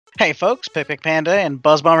Hey folks, PikPikPanda and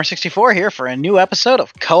BuzzBomber64 here for a new episode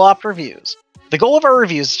of Co-op Reviews. The goal of our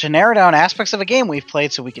reviews is to narrow down aspects of a game we've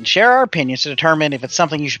played so we can share our opinions to determine if it's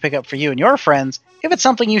something you should pick up for you and your friends, if it's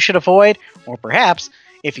something you should avoid, or perhaps,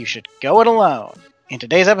 if you should go it alone. In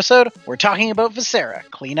today's episode, we're talking about Viscera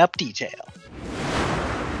Cleanup Detail.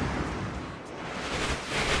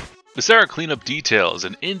 Viscera Cleanup Detail is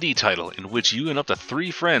an indie title in which you and up to 3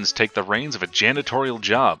 friends take the reins of a janitorial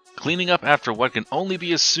job, cleaning up after what can only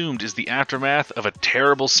be assumed is the aftermath of a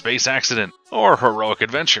terrible space accident or heroic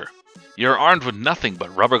adventure. You're armed with nothing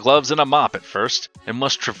but rubber gloves and a mop at first, and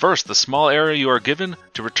must traverse the small area you are given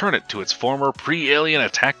to return it to its former pre-alien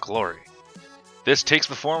attack glory. This takes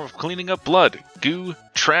the form of cleaning up blood, goo,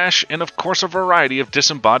 trash, and of course a variety of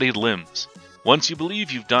disembodied limbs. Once you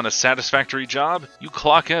believe you've done a satisfactory job, you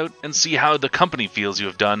clock out and see how the company feels you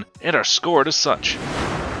have done, and are scored as such.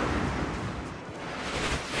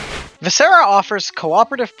 Viscera offers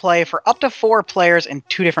cooperative play for up to 4 players in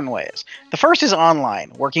 2 different ways. The first is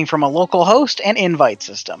online, working from a local host and invite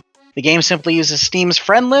system. The game simply uses Steam's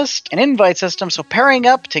friend list and invite system, so pairing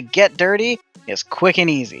up to get dirty is quick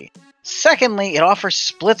and easy. Secondly, it offers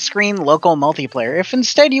split-screen local multiplayer if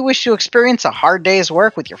instead you wish to experience a hard day's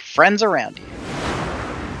work with your friends around you.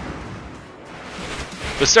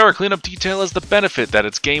 Viscera Cleanup Detail has the benefit that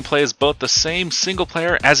its gameplay is both the same single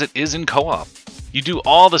player as it is in co-op. You do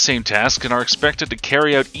all the same tasks and are expected to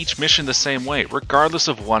carry out each mission the same way, regardless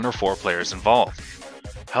of 1 or 4 players involved.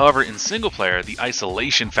 However, in single player, the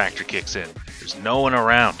isolation factor kicks in. There's no one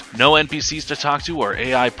around, no NPCs to talk to or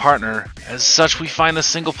AI partner. As such, we find the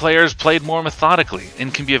single player is played more methodically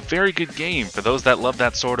and can be a very good game for those that love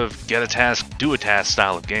that sort of get a task, do a task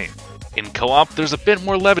style of game. In co-op, there's a bit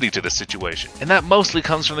more levity to the situation, and that mostly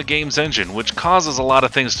comes from the game's engine, which causes a lot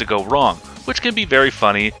of things to go wrong, which can be very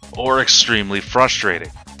funny or extremely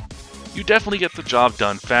frustrating. You definitely get the job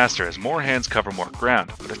done faster as more hands cover more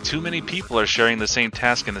ground, but if too many people are sharing the same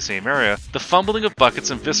task in the same area, the fumbling of buckets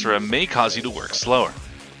and viscera may cause you to work slower.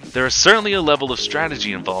 There is certainly a level of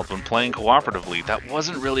strategy involved when playing cooperatively that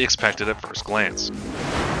wasn't really expected at first glance.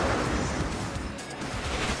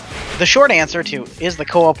 The short answer to is the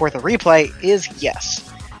co-op worth a replay is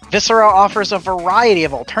yes. Viscera offers a variety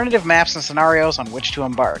of alternative maps and scenarios on which to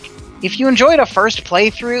embark. If you enjoyed a first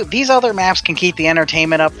playthrough, these other maps can keep the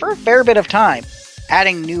entertainment up for a fair bit of time.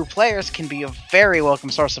 Adding new players can be a very welcome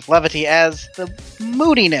source of levity, as the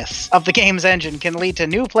moodiness of the game's engine can lead to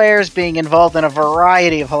new players being involved in a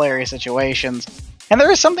variety of hilarious situations, and there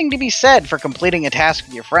is something to be said for completing a task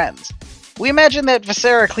with your friends. We imagine that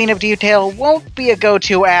Viscera Cleanup Detail won't be a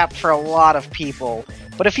go-to app for a lot of people,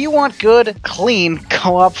 but if you want good, clean,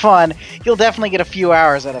 co-op fun, you'll definitely get a few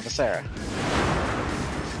hours out of Viscera.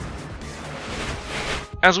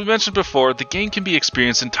 As we mentioned before, the game can be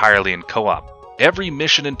experienced entirely in co-op. Every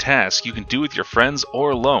mission and task you can do with your friends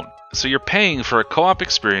or alone, so you're paying for a co-op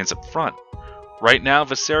experience up front. Right now,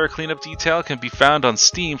 Viscera Cleanup Detail can be found on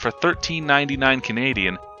Steam for $13.99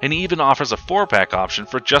 Canadian, and even offers a 4-pack option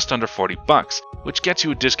for just under $40, which gets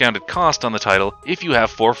you a discounted cost on the title if you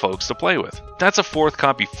have 4 folks to play with. That's a 4th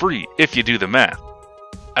copy free if you do the math.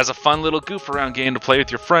 As a fun little goof-around game to play with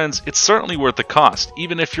your friends, it's certainly worth the cost,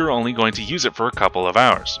 even if you're only going to use it for a couple of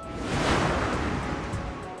hours.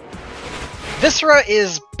 Viscera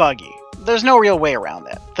is buggy. There's no real way around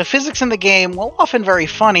that. The physics in the game, while often very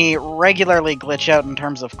funny, regularly glitch out in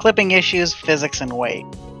terms of clipping issues, physics, and weight.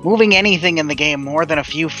 Moving anything in the game more than a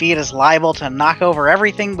few feet is liable to knock over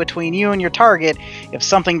everything between you and your target if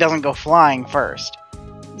something doesn't go flying first.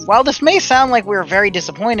 While this may sound like we're very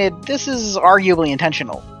disappointed, this is arguably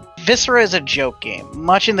intentional. Viscera is a joke game,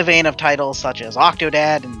 much in the vein of titles such as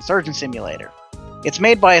Octodad and Surgeon Simulator. It's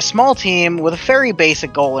made by a small team with a very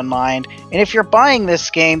basic goal in mind, and if you're buying this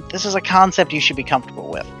game, this is a concept you should be comfortable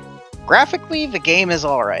with. Graphically, the game is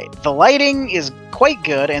alright. The lighting is quite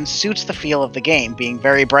good and suits the feel of the game, being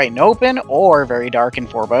very bright and open, or very dark and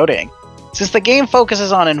foreboding. Since the game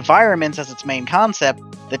focuses on environments as its main concept,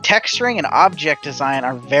 the texturing and object design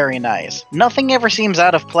are very nice. Nothing ever seems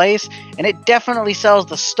out of place, and it definitely sells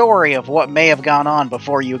the story of what may have gone on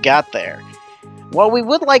before you got there. While we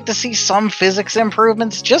would like to see some physics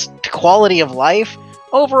improvements, just to quality of life,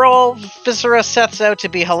 overall, Viscera sets out to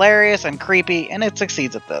be hilarious and creepy, and it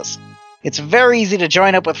succeeds at this. It's very easy to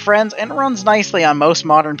join up with friends, and runs nicely on most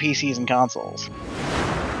modern PCs and consoles.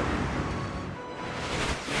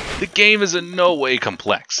 The game is in no way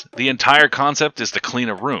complex. The entire concept is to clean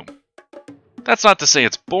a room. That's not to say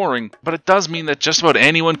it's boring, but it does mean that just about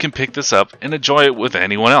anyone can pick this up and enjoy it with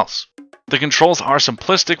anyone else. The controls are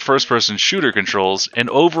simplistic first-person shooter controls, and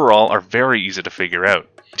overall are very easy to figure out.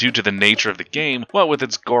 Due to the nature of the game, what with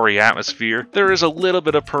its gory atmosphere, there is a little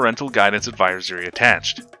bit of parental guidance advisory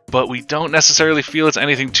attached. But we don't necessarily feel it's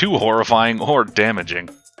anything too horrifying or damaging.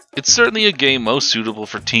 It's certainly a game most suitable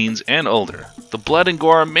for teens and older. The blood and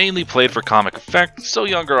gore are mainly played for comic effect, so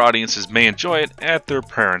younger audiences may enjoy it at their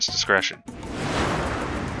parents' discretion.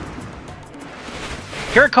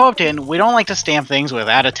 Here at Co-op-Tin, we don't like to stamp things with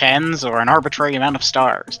out of 10s or an arbitrary amount of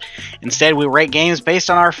stars. Instead, we rate games based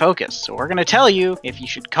on our focus, so we're going to tell you if you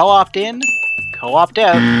should co-opt in, co-opt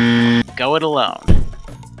out, go it alone.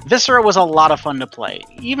 Viscera was a lot of fun to play,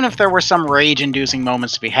 even if there were some rage-inducing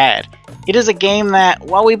moments to be had. It is a game that,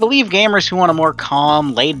 while we believe gamers who want a more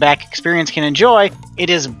calm, laid-back experience can enjoy, it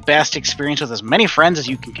is best experienced with as many friends as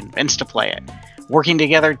you can convince to play it. Working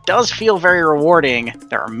together does feel very rewarding,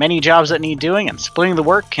 there are many jobs that need doing, and splitting the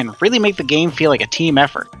work can really make the game feel like a team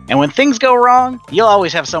effort. And when things go wrong, you'll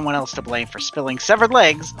always have someone else to blame for spilling severed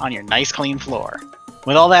legs on your nice clean floor.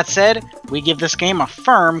 With all that said, we give this game a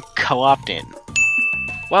firm co-opt in.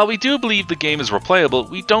 While we do believe the game is replayable,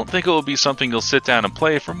 we don't think it will be something you'll sit down and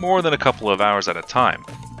play for more than a couple of hours at a time.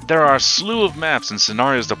 There are a slew of maps and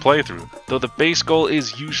scenarios to play through, though the base goal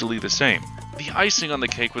is usually the same. The icing on the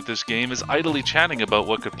cake with this game is idly chatting about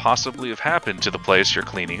what could possibly have happened to the place you're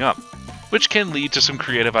cleaning up, which can lead to some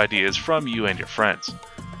creative ideas from you and your friends.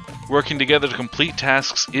 Working together to complete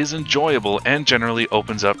tasks is enjoyable and generally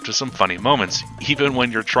opens up to some funny moments, even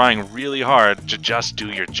when you're trying really hard to just do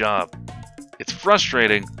your job. It's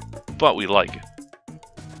frustrating, but we like it.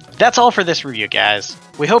 That's all for this review, guys.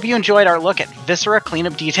 We hope you enjoyed our look at Viscera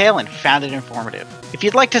Cleanup Detail and found it informative. If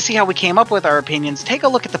you'd like to see how we came up with our opinions, take a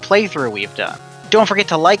look at the playthrough we've done. Don't forget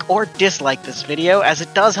to like or dislike this video, as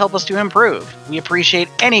it does help us to improve. We appreciate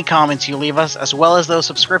any comments you leave us, as well as those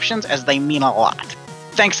subscriptions, as they mean a lot.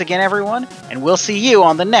 Thanks again, everyone, and we'll see you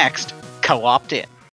on the next Co-opt In.